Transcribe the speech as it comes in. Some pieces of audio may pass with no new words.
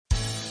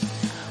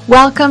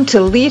Welcome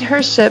to Lead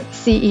Her Ship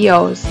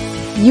CEOs.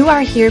 You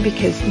are here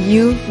because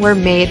you were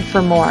made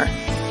for more.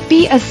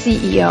 Be a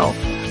CEO,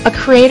 a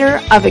creator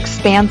of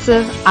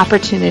expansive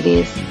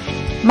opportunities.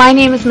 My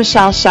name is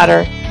Michelle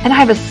Shutter, and I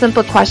have a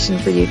simple question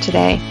for you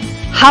today.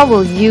 How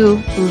will you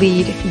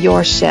lead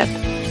your ship?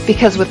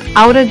 Because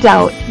without a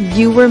doubt,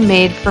 you were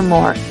made for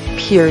more,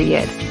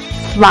 period.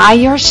 Fly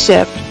your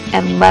ship,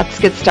 and let's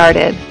get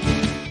started.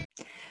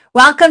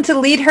 Welcome to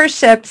Lead Her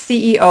Ship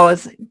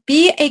CEOs.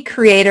 Be a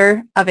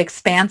creator of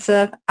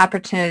expansive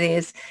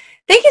opportunities.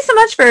 Thank you so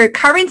much for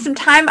carving some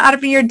time out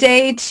of your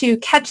day to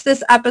catch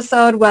this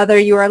episode, whether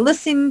you are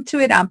listening to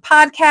it on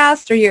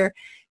podcast or you're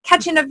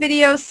catching a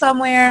video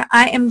somewhere.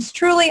 I am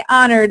truly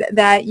honored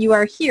that you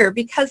are here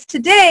because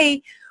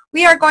today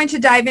we are going to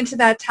dive into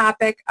that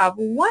topic of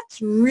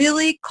what's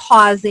really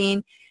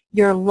causing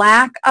your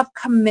lack of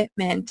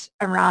commitment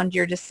around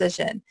your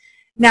decision.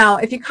 Now,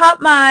 if you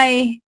caught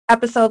my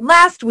episode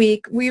last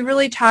week, we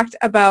really talked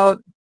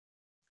about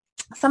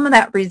some of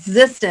that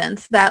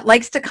resistance that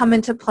likes to come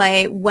into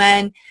play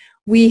when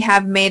we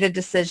have made a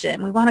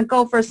decision. We want to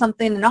go for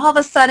something, and all of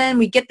a sudden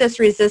we get this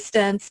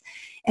resistance,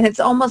 and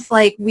it's almost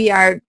like we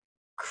are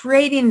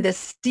creating the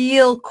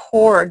steel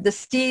cord, the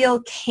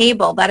steel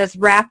cable that is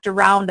wrapped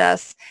around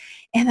us,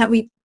 and that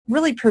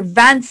really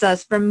prevents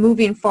us from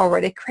moving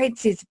forward. It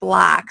creates these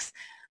blocks.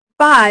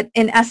 But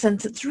in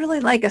essence, it's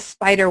really like a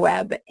spider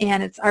web,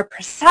 and it's our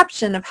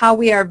perception of how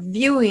we are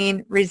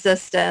viewing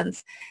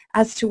resistance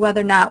as to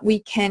whether or not we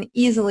can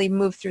easily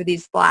move through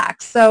these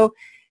blocks. So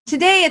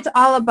today it's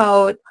all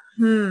about,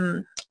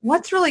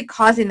 what's really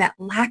causing that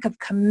lack of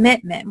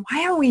commitment?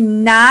 Why are we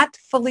not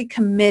fully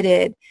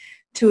committed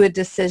to a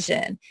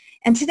decision?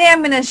 And today I'm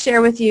going to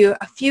share with you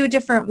a few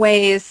different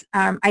ways,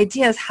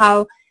 ideas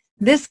how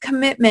this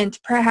commitment,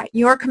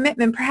 your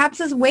commitment perhaps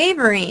is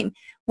wavering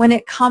when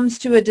it comes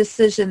to a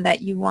decision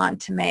that you want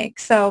to make.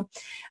 So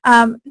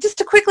just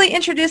to quickly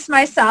introduce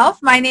myself,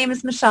 my name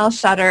is Michelle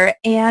Shutter,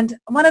 and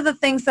one of the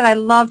things that I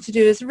love to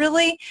do is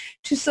really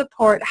to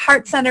support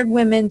heart-centered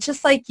women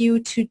just like you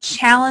to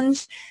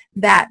challenge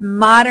that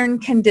modern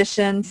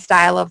conditioned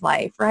style of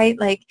life, right?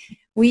 Like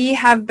we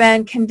have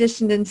been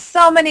conditioned in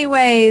so many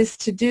ways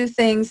to do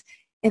things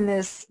in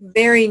this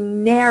very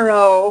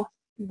narrow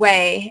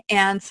way,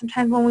 and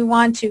sometimes when we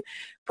want to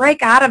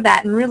break out of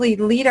that and really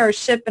lead our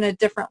ship in a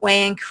different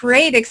way and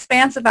create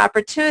expansive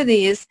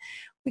opportunities,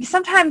 we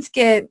sometimes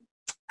get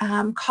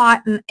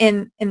caught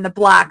in the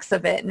blocks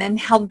of it and then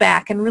held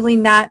back and really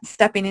not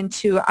stepping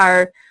into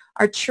our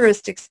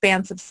truest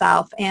expansive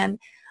self. And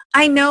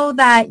I know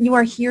that you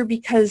are here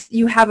because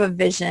you have a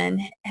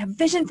vision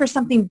for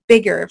something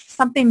bigger,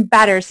 something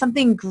better,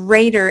 something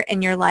greater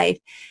in your life.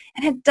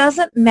 And it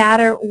doesn't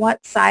matter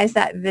what size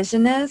that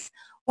vision is.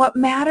 What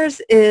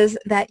matters is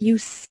that you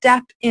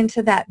step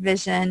into that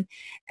vision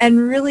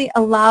and really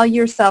allow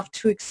yourself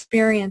to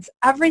experience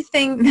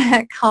everything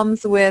that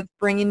comes with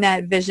bringing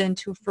that vision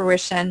to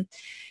fruition.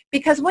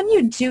 Because when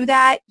you do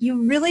that,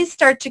 you really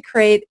start to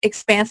create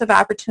expansive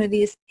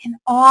opportunities in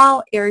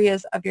all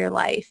areas of your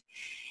life.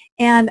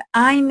 And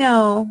I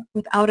know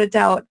without a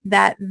doubt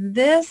that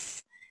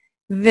this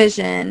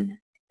vision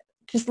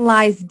just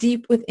lies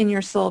deep within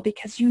your soul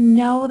because you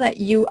know that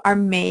you are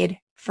made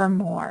for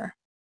more.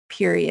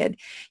 Period.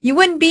 You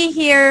wouldn't be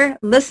here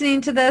listening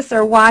to this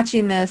or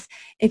watching this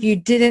if you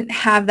didn't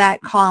have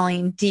that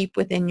calling deep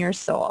within your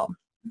soul.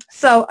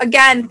 So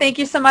again, thank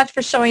you so much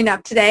for showing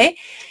up today.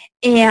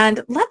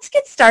 And let's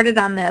get started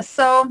on this.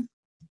 So,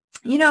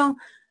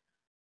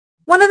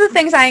 one of the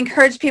things I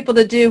encourage people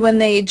to do when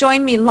they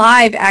join me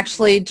live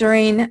actually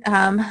during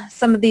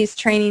some of these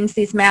trainings,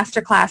 these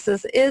master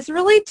classes, is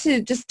really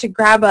to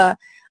grab a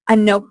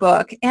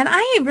notebook. And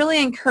I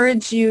really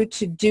encourage you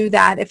to do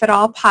that if at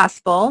all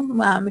possible.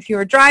 If you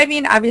are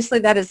driving, obviously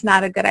that is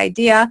not a good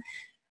idea.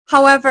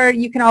 However,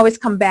 you can always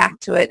come back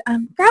to it.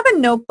 Grab a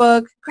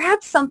notebook,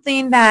 grab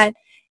something that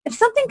if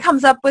something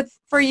comes up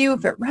for you,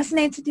 if it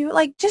resonates with you,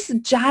 like just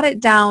jot it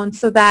down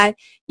so that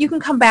you can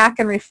come back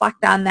and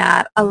reflect on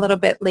that a little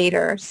bit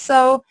later.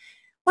 So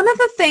one of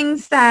the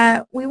things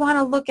that we want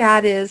to look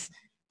at is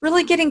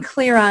really getting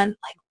clear on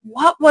like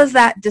what was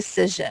that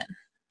decision?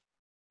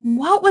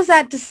 What was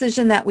that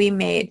decision that we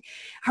made?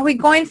 Are we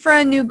going for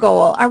a new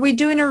goal? Are we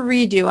doing a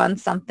redo on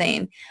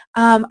something?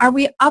 Are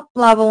we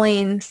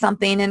up-leveling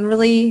something and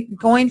really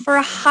going for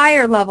a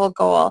higher level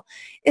goal?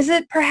 Is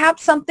it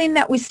perhaps something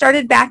that we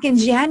started back in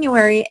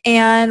January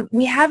and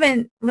we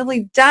haven't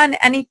really done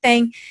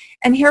anything,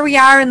 and here we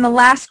are in the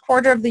last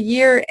quarter of the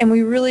year and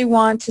we really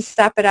want to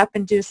step it up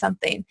and do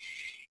something?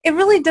 It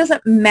really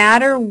doesn't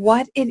matter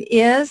what it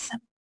is,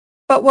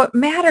 but what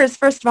matters,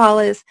 first of all,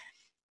 is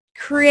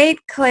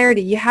create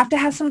clarity. You have to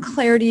have some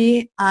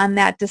clarity on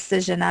that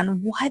decision,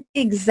 on what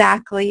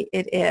exactly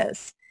it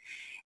is.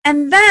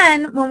 And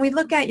then when we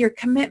look at your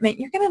commitment,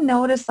 you're going to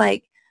notice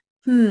like,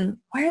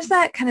 where's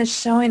that kind of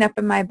showing up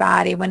in my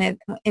body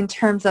in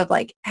terms of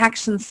like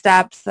action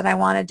steps that I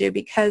want to do?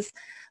 Because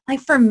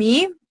like for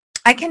me,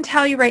 I can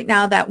tell you right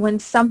now that when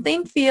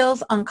something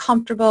feels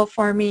uncomfortable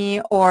for me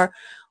or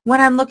when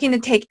I'm looking to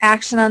take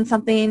action on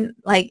something,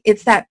 like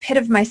it's that pit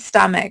of my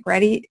stomach,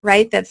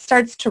 right? That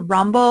starts to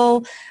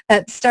rumble,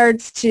 that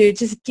starts to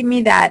just give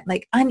me that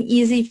like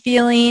uneasy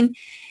feeling.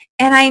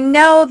 And I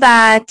know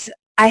that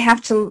I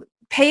have to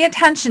pay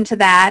attention to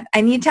that.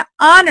 I need to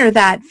honor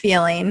that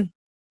feeling.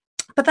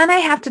 But then I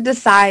have to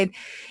decide,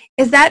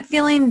 is that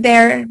feeling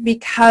there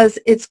because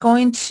it's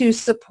going to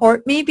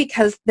support me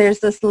because there's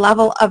this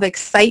level of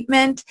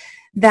excitement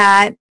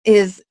that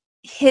is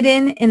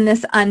hidden in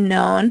this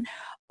unknown?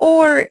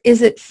 Or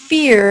is it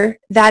fear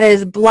that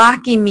is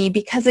blocking me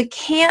because it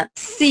can't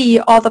see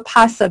all the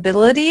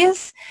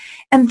possibilities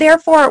and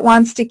therefore it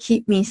wants to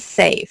keep me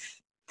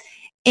safe?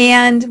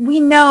 And we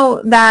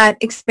know that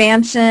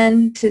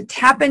expansion, to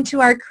tap into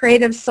our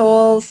creative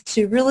souls,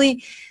 to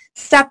really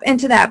step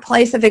into that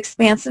place of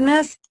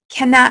expansiveness,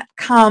 cannot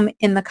come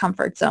in the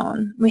comfort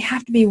zone. We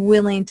have to be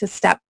willing to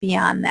step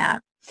beyond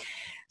that.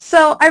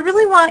 So I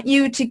really want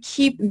you to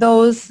keep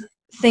those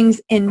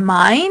things in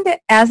mind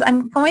as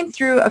I'm going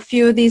through a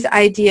few of these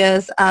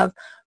ideas of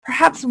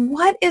perhaps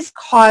what is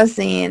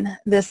causing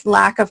this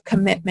lack of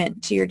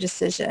commitment to your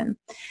decision.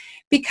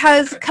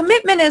 Because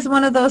commitment is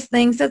one of those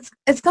things that's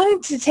it's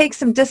going to take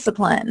some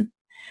discipline,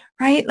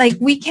 right? Like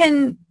we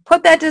can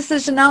put that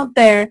decision out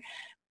there,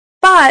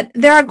 but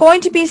there are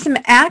going to be some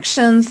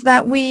actions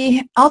that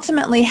we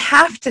ultimately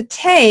have to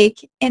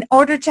take in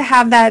order to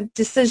have that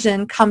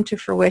decision come to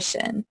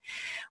fruition.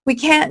 We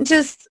can't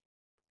just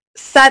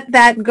set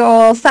that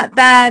goal, set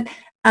that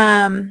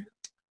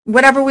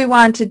whatever we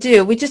want to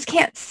do. We just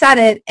can't set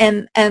it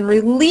and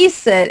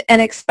release it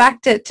and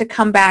expect it to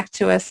come back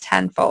to us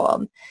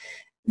tenfold.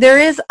 There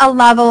is a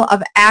level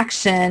of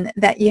action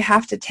that you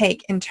have to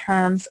take in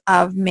terms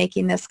of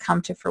making this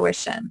come to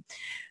fruition.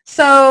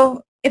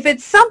 So if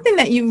it's something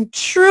that you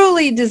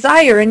truly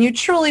desire and you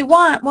truly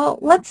want, well,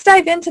 let's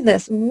dive into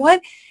this.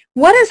 What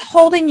is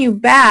holding you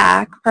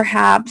back,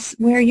 perhaps,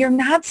 where you're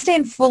not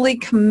staying fully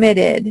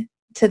committed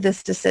to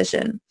this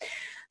decision?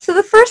 So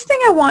the first thing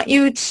I want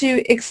you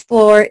to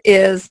explore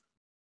is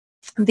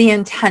the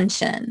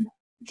intention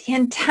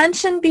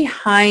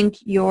behind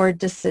your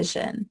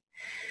decision.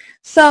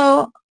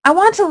 So I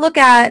want to look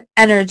at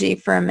energy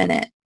for a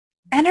minute.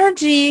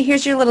 Energy,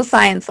 here's your little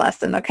science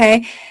lesson,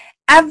 okay?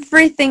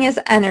 Everything is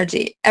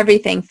energy.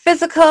 Everything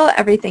physical,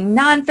 everything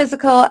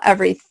non-physical,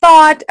 every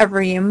thought,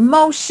 every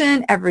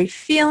emotion, every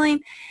feeling,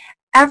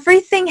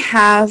 everything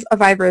has a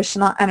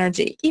vibrational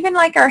energy, even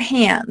like our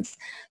hands.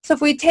 So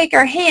if we take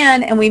our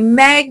hand and we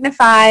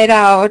magnify it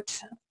out,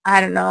 I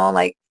don't know,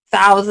 like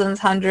thousands,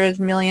 hundreds,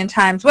 million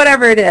times,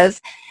 whatever it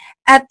is,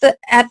 at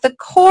the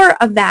core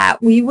of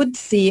that, we would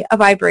see a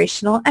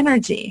vibrational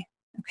energy.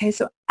 Okay,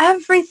 so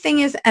everything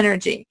is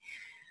energy.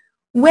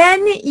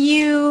 When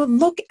you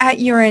look at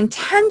your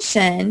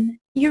intention,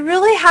 you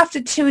really have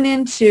to tune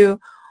into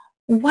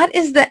what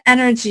is the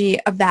energy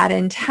of that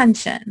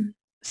intention.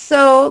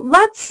 So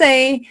let's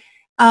say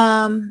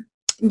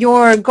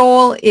your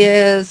goal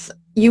is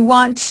you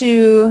want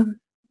to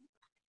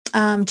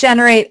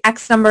generate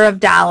X number of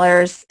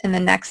dollars in the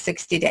next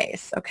 60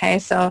 days. Okay,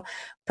 so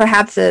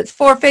perhaps it's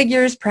 4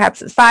 figures,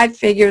 perhaps it's 5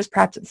 figures,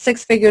 perhaps it's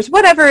 6 figures,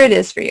 whatever it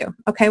is for you.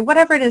 Okay,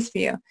 whatever it is for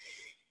you.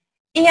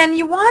 And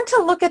you want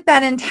to look at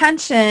that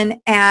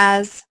intention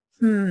as,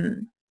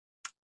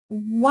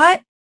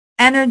 what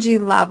energy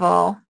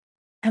level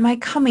am I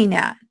coming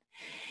at?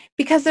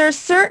 Because there are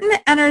certain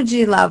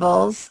energy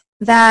levels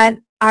that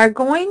are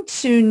going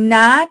to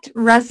not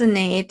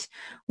resonate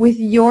with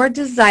your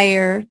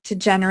desire to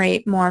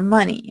generate more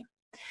money.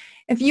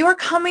 If you are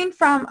coming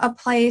from a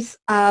place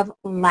of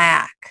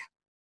lack,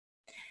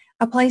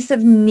 a place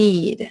of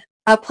need,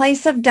 a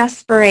place of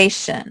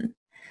desperation,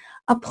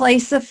 a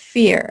place of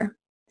fear,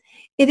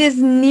 it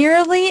is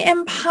nearly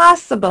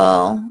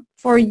impossible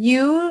for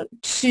you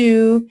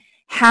to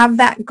have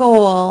that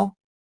goal,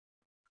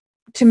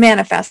 to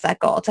manifest that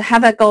goal, to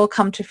have that goal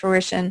come to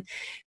fruition,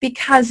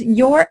 because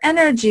your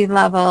energy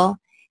level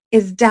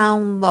is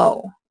down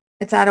low.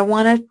 It's at a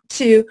 1 or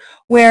 2,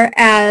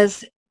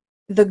 whereas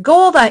the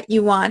goal that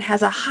you want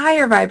has a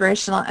higher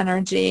vibrational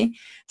energy,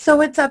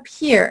 so it's up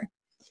here.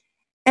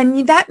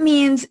 And that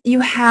means you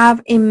have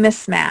a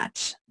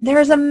mismatch. There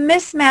is a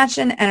mismatch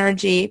in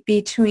energy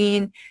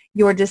between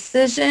your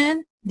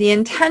decision, the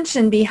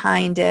intention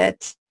behind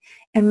it,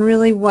 and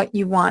really what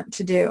you want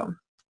to do.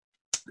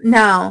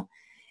 Now,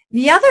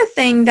 the other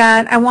thing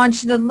that I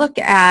want you to look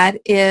at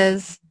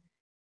is,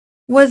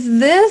 was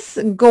this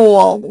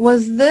goal,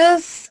 was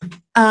this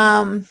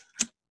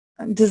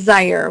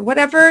desire,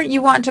 whatever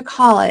you want to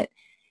call it,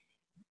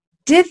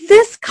 did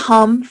this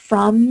come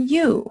from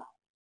you?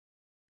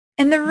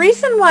 And the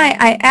reason why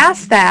I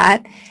ask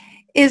that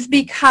is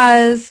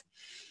because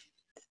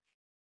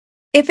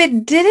if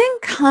it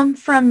didn't come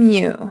from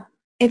you,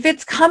 if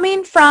it's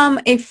coming from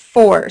a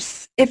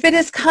force, if it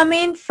is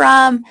coming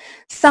from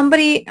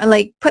somebody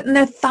like putting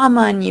their thumb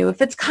on you,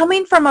 if it's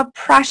coming from a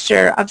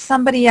pressure of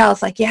somebody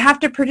else, like you have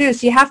to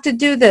produce, you have to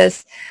do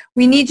this,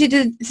 we need you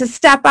to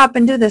step up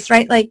and do this,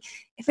 right? Like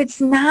if it's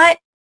not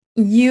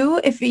you,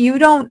 if you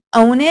don't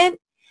own it,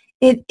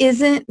 it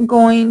isn't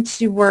going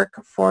to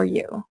work for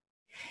you.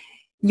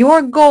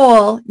 Your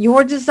goal,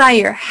 your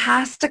desire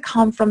has to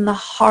come from the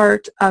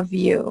heart of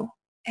you.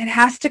 It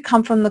has to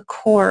come from the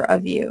core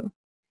of you.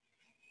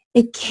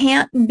 It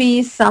can't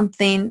be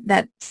something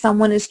that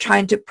someone is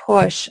trying to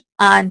push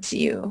onto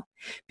you,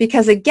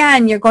 because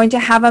again, you're going to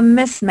have a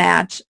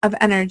mismatch of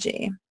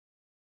energy.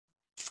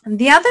 And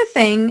the other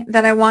thing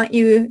that I want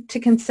you to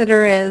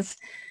consider is,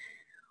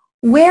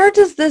 where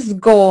does this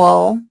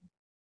goal,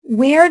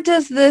 where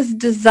does this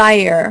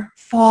desire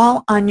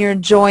fall on your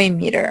joy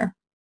meter?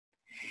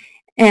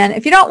 And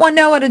if you don't want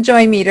to know what a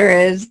joy meter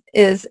is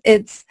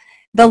it's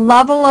the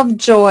level of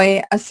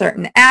joy a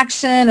certain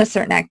action, a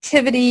certain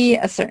activity,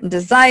 a certain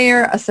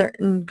desire, a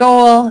certain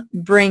goal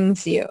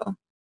brings you.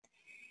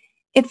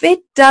 If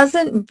it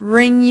doesn't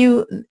bring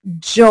you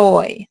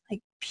joy,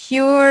 like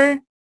pure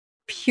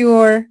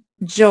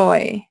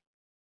joy,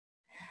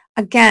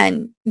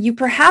 again, you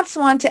perhaps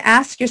want to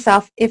ask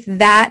yourself if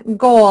that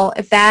goal,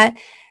 if that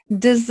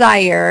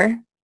desire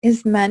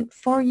is meant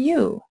for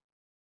you.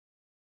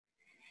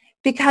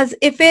 Because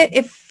if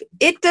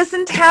it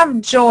doesn't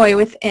have joy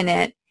within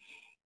it,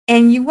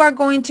 and you are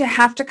going to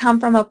have to come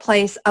from a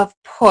place of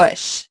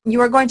push,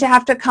 you are going to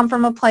have to come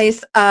from a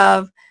place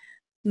of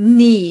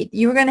need,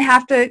 you're going to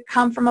have to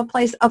come from a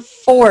place of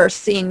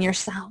forcing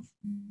yourself,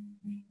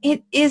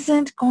 it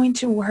isn't going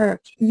to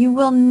work. You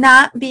will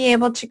not be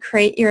able to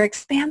create your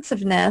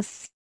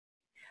expansiveness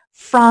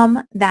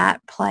from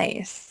that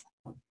place.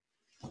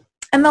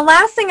 And the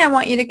last thing I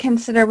want you to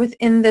consider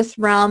within this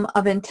realm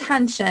of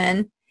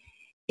intention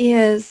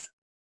is,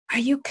 are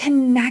you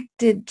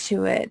connected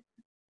to it?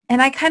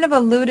 And I kind of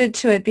alluded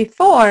to it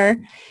before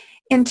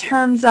in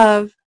terms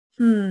of,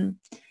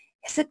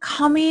 is it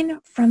coming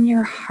from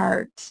your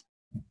heart?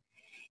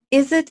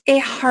 Is it a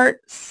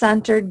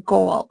heart-centered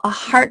goal, a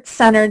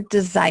heart-centered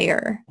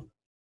desire?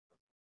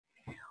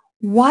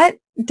 What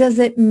does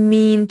it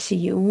mean to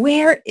you?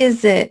 Where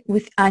is it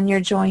on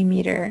your joy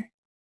meter?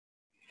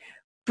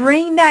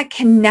 Bring that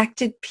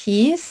connected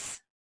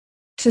piece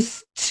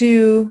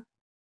to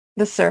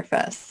the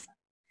surface,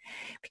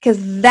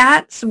 because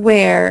that's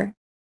where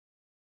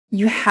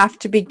you have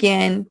to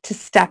begin to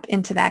step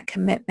into that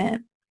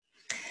commitment.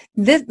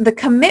 The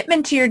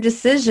commitment to your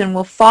decision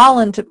will fall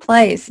into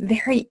place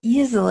very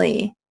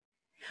easily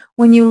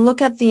when you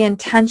look at the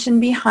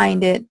intention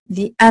behind it,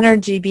 the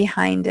energy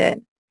behind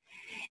it.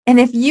 And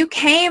if you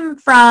came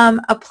from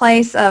a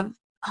place of,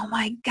 oh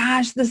my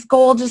gosh, this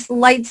goal just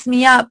lights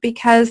me up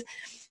because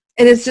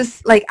it is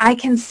just like I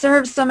can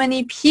serve so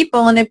many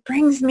people and it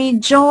brings me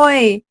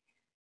joy,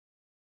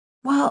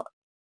 well,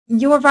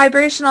 your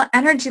vibrational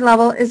energy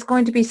level is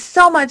going to be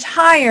so much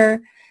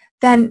higher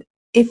than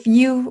if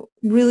you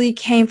really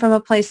came from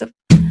a place of,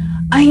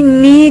 I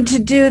need to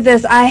do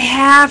this, I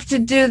have to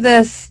do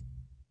this,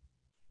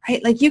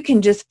 right? Like you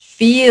can just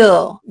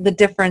feel the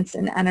difference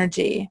in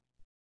energy.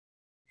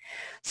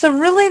 So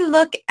really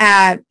look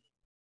at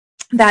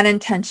that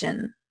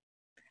intention.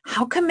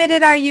 How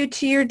committed are you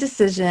to your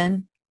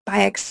decision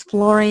by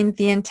exploring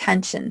the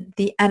intention,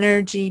 the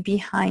energy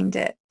behind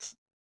it,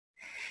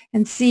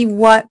 and see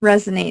what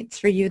resonates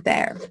for you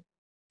there.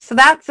 So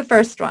that's the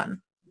first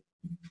one.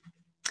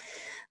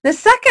 The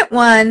second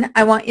one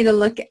I want you to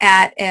look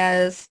at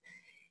is,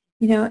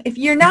 if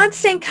you're not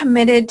staying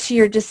committed to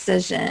your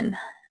decision,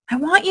 I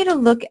want you to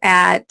look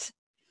at,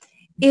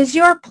 is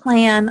your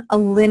plan a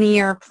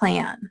linear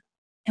plan?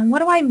 And what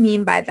do I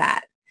mean by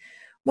that?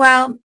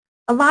 Well,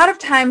 a lot of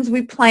times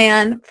we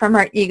plan from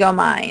our ego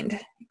mind,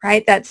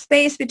 right? That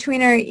space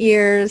between our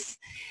ears,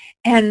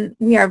 and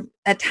we are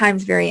at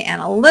times very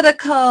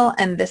analytical,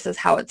 and this is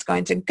how it's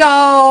going to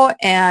go,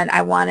 and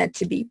I want it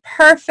to be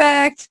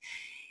perfect.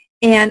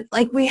 And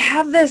like we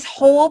have this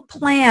whole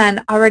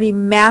plan already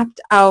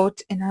mapped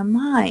out in our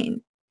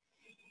mind.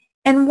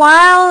 And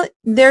while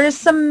there is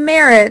some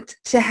merit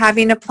to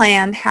having a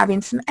plan,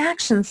 having some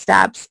action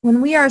steps,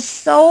 when we are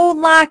so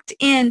locked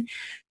in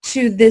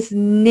to this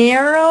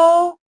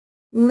narrow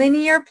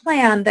linear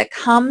plan that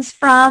comes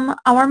from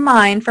our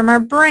mind, from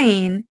our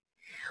brain,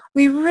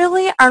 we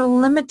really are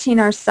limiting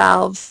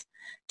ourselves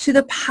to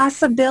the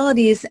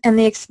possibilities and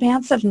the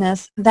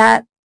expansiveness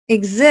that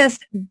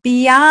exist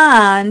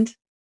beyond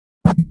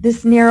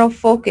this narrow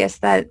focus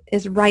that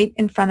is right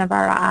in front of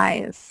our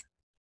eyes.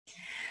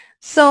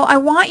 So I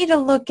want you to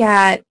look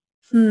at,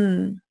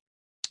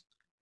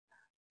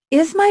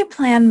 is my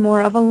plan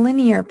more of a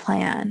linear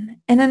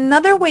plan? And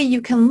another way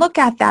you can look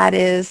at that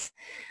is,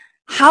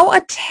 how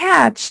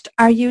attached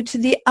are you to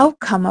the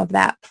outcome of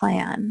that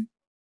plan?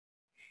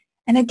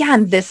 And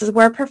again, this is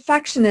where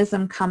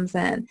perfectionism comes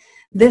in.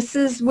 This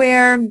is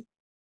where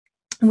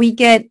we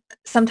get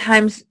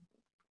sometimes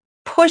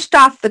pushed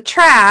off the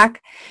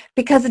track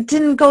because it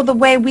didn't go the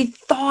way we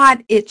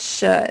thought it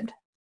should.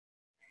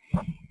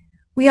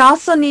 We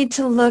also need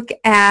to look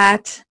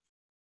at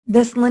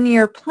this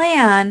linear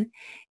plan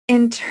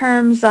in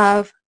terms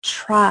of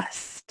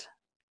trust.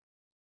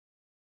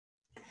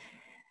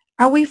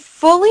 Are we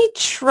fully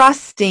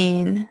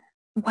trusting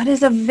what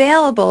is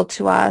available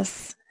to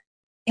us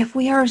if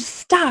we are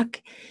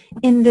stuck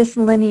in this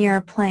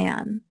linear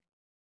plan?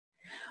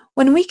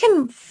 When we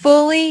can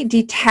fully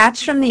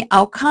detach from the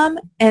outcome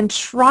and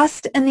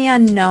trust in the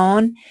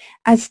unknown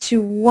as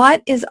to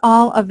what is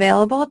all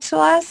available to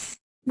us,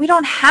 we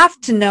don't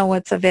have to know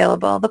what's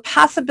available. The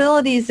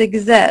possibilities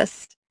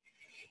exist.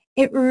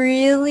 It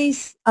really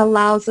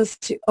allows us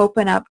to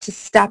open up, to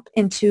step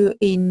into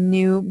a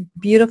new,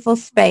 beautiful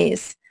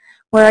space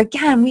where,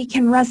 again, we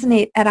can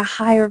resonate at a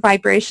higher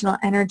vibrational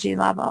energy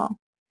level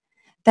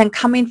than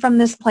coming from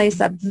this place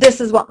of, this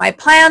is what my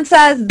plan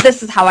says,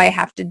 this is how I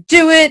have to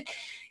do it.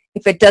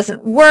 If it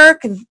doesn't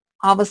work,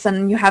 all of a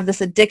sudden you have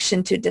this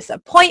addiction to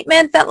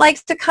disappointment that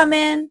likes to come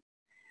in.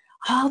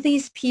 All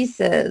these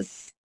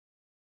pieces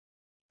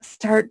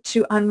start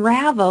to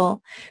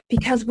unravel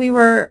because we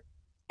were,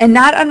 and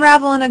not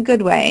unravel in a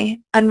good way,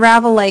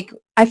 unravel like,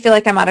 I feel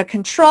like I'm out of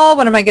control.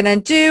 What am I going to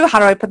do? How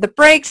do I put the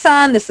brakes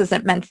on? This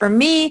isn't meant for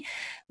me.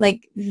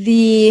 Like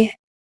the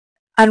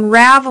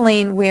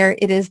unraveling where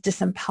it is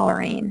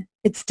disempowering.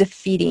 It's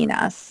defeating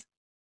us.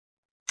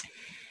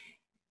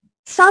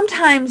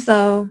 Sometimes,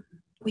 though,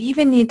 we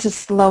even need to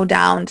slow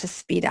down to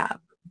speed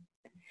up.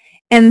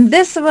 And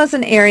this was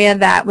an area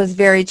that was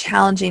very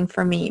challenging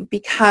for me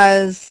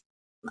because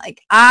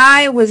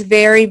I was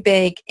very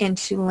big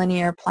into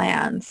linear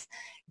plans.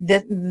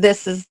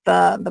 This is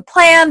the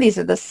plan. These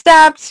are the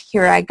steps.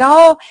 Here I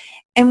go.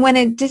 And when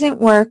it didn't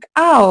work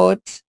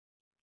out,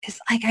 it's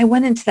like I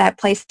went into that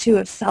place, too,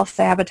 of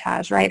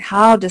self-sabotage, right?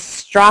 How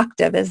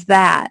destructive is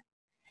that?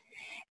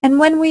 And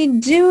when we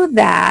do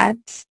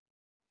that,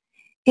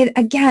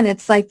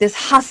 it's like this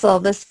hustle,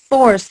 this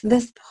force,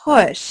 this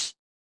push.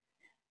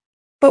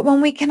 But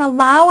when we can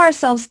allow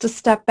ourselves to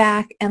step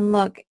back and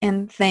look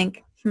and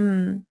think,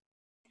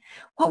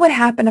 what would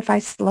happen if I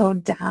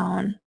slowed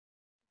down?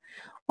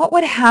 What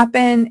would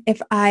happen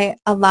if I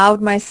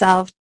allowed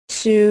myself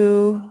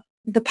to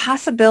the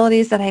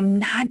possibilities that I'm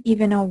not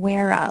even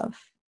aware of?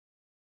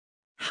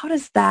 How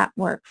does that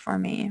work for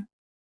me?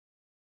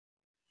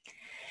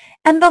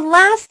 And the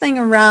last thing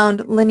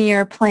around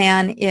linear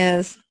plan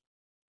is,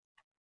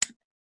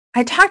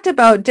 I talked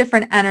about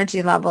different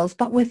energy levels,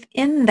 but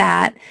within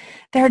that,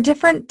 there are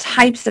different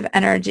types of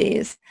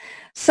energies.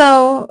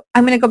 So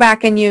I'm going to go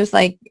back and use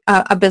like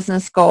a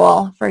business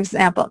goal, for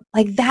example.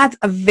 Like that's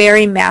a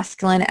very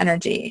masculine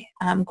energy.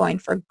 Going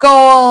for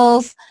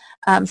goals,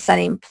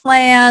 setting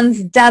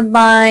plans,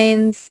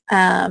 deadlines,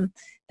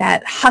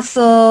 that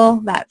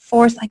hustle, that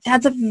force. Like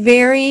that's a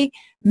very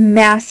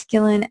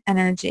masculine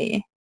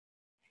energy.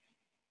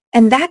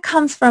 And that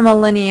comes from a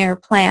linear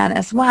plan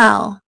as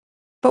well.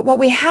 But what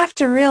we have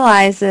to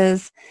realize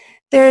is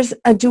there's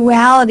a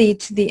duality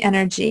to the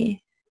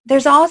energy.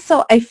 There's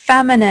also a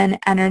feminine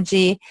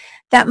energy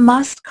that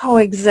must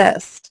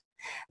coexist,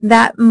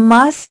 that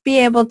must be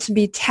able to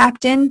be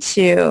tapped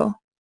into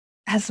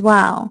as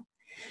well.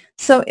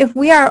 So if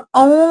we are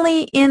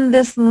only in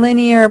this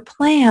linear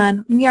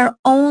plan, we are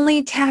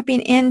only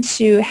tapping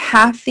into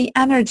half the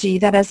energy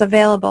that is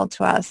available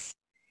to us.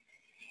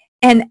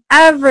 And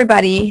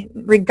everybody,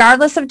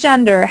 regardless of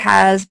gender,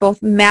 has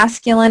both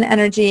masculine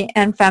energy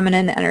and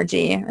feminine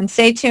energy. And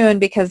stay tuned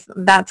because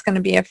that's going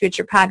to be a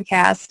future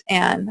podcast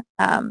and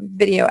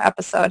video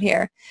episode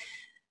here.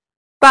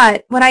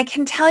 But what I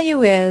can tell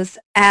you is,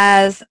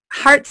 as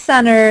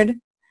heart-centered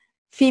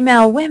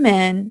female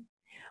women,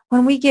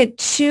 when we get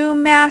too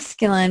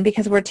masculine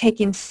because we're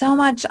taking so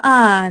much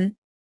on,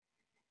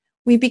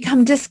 we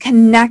become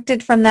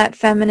disconnected from that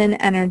feminine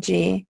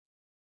energy.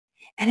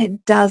 And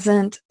it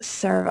doesn't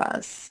serve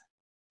us.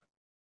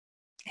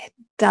 It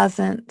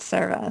doesn't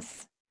serve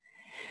us.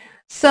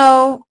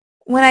 So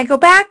when I go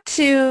back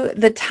to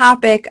the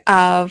topic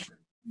of,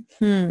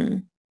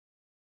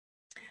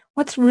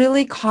 what's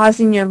really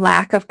causing your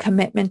lack of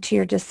commitment to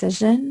your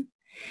decision,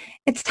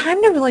 it's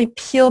time to really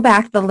peel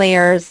back the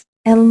layers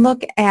and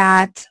look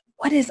at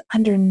what is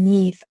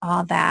underneath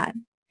all that.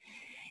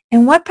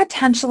 And what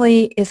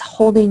potentially is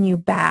holding you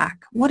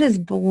back? What is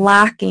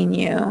blocking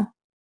you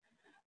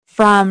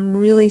from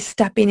really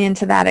stepping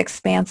into that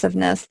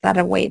expansiveness that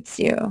awaits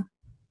you?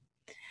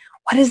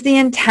 What is the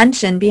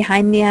intention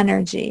behind the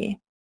energy?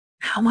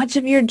 How much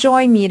of your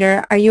joy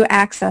meter are you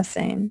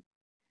accessing?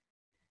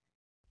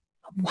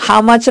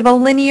 How much of a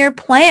linear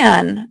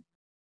plan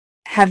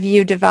have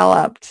you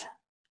developed?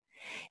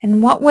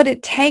 And what would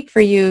it take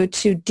for you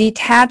to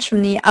detach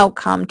from the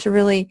outcome, to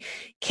really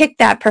kick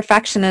that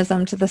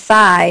perfectionism to the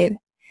side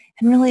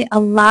and really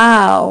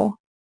allow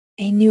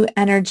a new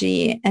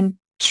energy and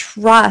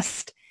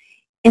trust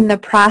in the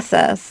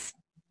process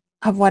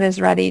of what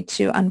is ready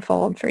to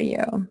unfold for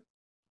you?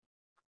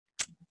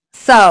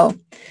 So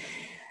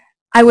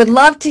I would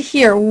love to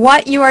hear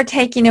what you are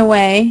taking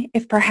away.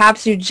 If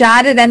perhaps you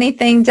jotted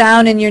anything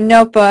down in your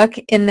notebook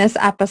in this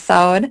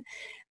episode,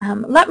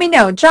 let me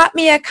know. Drop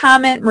me a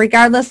comment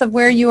regardless of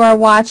where you are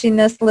watching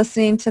this,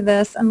 listening to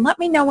this, and let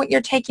me know what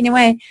you're taking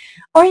away.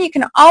 Or you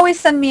can always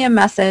send me a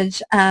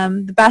message.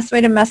 The best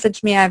way to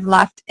message me I've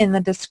left in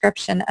the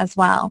description as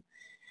well.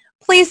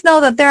 Please know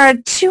that there are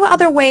two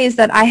other ways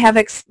that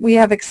we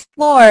have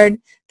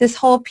explored this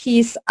whole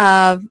piece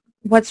of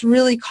what's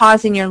really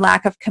causing your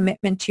lack of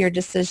commitment to your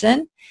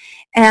decision.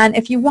 And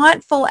if you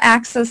want full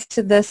access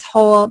to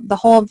the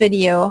whole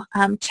video,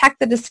 check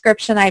the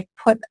description. I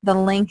put the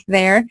link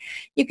there.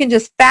 You can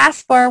just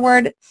fast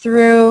forward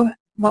through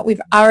what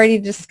we've already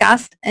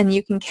discussed, and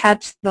you can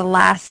catch the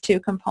last two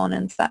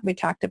components that we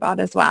talked about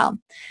as well.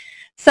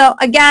 So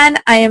again,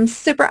 I am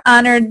super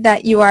honored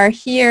that you are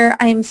here.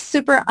 I am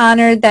super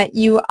honored that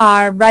you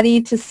are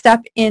ready to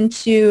step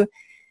into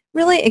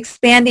really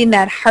expanding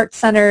that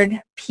heart-centered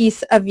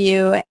piece of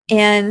you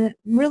and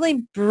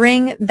really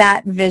bring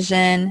that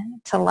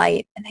vision to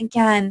light. And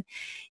again,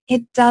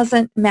 it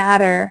doesn't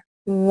matter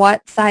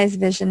what size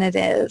vision it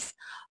is.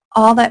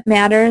 All that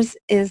matters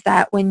is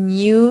that when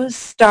you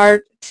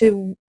start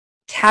to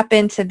tap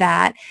into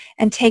that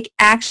and take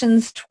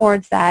actions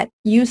towards that,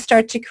 you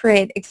start to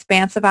create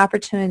expansive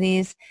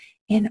opportunities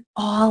in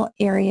all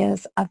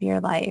areas of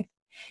your life.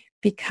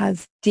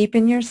 Because deep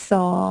in your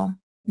soul,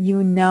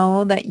 you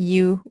know that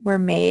you were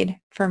made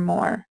for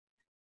more,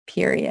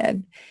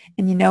 period.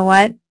 And you know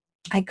what?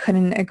 I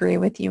couldn't agree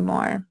with you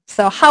more.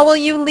 So how will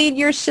you lead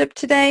your ship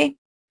today?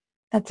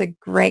 That's a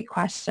great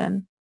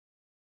question.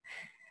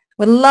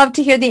 Would love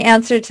to hear the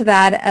answer to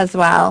that as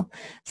well.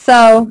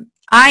 So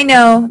I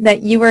know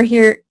that you were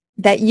here,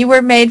 that you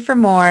were made for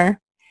more.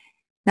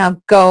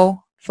 Now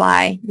go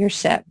fly your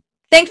ship.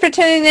 Thanks for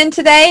tuning in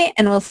today,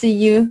 and we'll see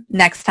you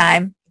next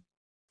time.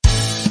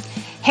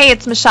 Hey,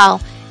 it's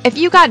Michelle. If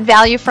you got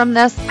value from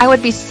this, I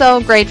would be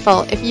so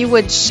grateful if you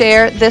would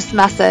share this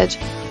message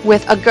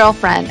with a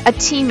girlfriend, a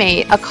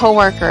teammate, a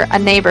coworker, a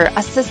neighbor,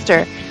 a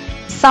sister,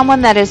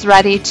 someone that is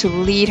ready to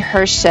lead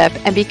her ship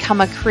and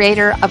become a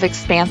creator of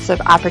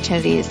expansive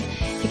opportunities.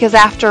 Because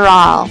after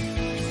all,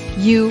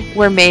 you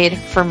were made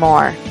for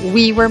more.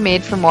 We were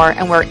made for more,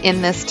 and we're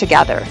in this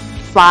together.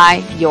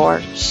 Fly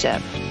your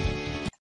ship.